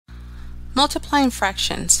Multiplying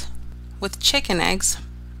fractions with chicken eggs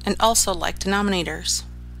and also like denominators.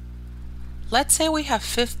 Let's say we have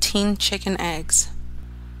 15 chicken eggs.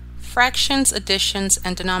 Fractions, additions,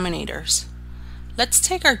 and denominators. Let's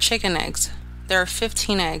take our chicken eggs. There are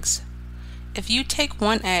 15 eggs. If you take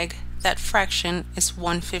one egg, that fraction is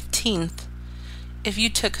 1/15. If you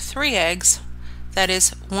took 3 eggs, that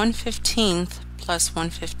is 1/15 plus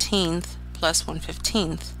 1/15 plus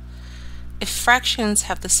 1/15. If fractions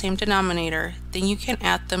have the same denominator, then you can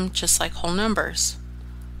add them just like whole numbers.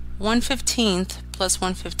 1/15 plus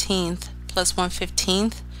 1/15 plus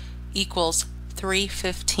 1/15 equals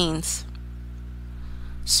 3/15.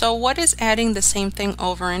 So what is adding the same thing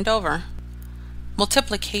over and over?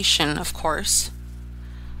 Multiplication, of course.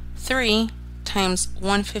 3 times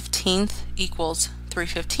 1/15 equals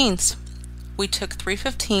 3/15. We took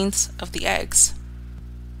 3/15 of the eggs.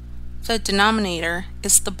 The denominator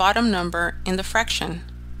is the bottom number in the fraction.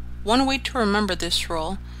 One way to remember this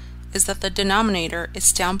rule is that the denominator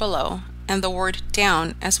is down below, and the word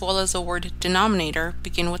down as well as the word denominator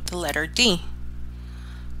begin with the letter D.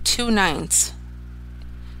 2 9ths.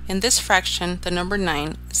 In this fraction, the number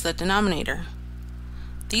 9 is the denominator.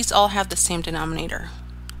 These all have the same denominator: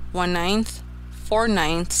 1/9, 4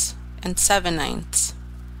 9ths, and 7 9ths.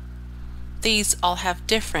 These all have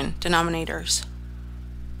different denominators: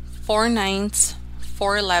 4 9ths,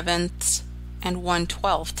 4 11ths, and 1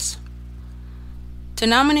 12ths.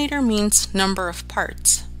 Denominator means number of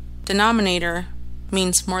parts. Denominator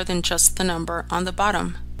means more than just the number on the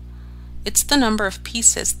bottom. It's the number of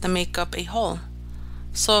pieces that make up a whole.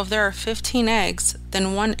 So if there are 15 eggs,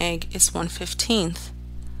 then one egg is 1/15.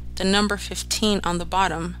 The number 15 on the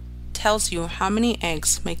bottom tells you how many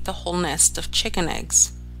eggs make the whole nest of chicken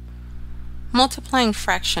eggs. Multiplying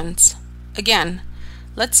fractions. Again,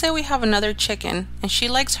 let's say we have another chicken and she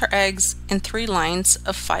likes her eggs in 3 lines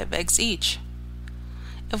of 5 eggs each.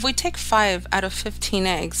 If we take 5 out of 15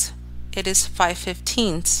 eggs, it is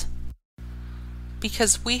 5/15.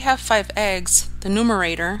 Because we have 5 eggs, the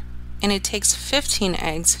numerator, and it takes 15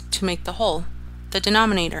 eggs to make the whole, the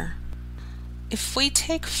denominator. If we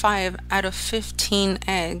take 5 out of 15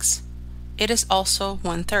 eggs, it is also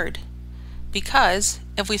 1/3. Because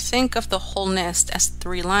if we think of the whole nest as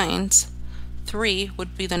 3 lines, 3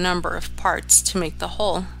 would be the number of parts to make the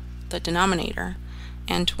whole, the denominator,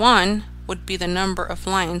 and 1 would be the number of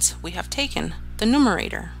lines we have taken, the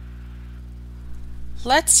numerator.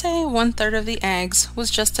 Let's say 1/3 of the eggs was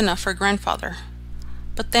just enough for grandfather,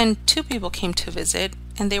 but then 2 people came to visit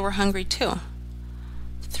and they were hungry too.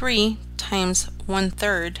 3 times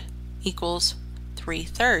 1/3 equals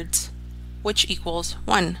 3/3, which equals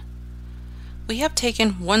 1. We have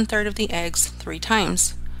taken 1/3 of the eggs 3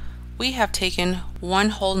 times. We have taken 1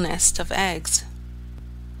 whole nest of eggs.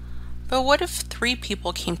 But what if 3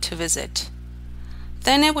 people came to visit?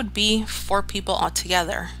 Then it would be 4 people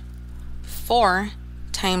altogether. 4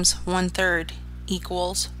 times 1/3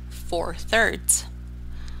 equals 4/3.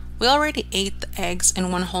 We already ate the eggs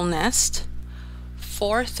in 1 whole nest.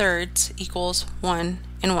 4/3 equals 1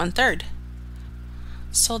 and 1/3.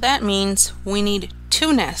 So that means we need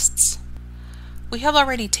 2 nests. We have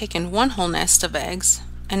already taken 1 whole nest of eggs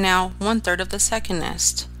and now 1/3 of the second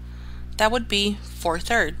nest. That would be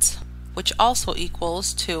 4/3, which also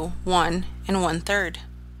equals to 1 and 1/3.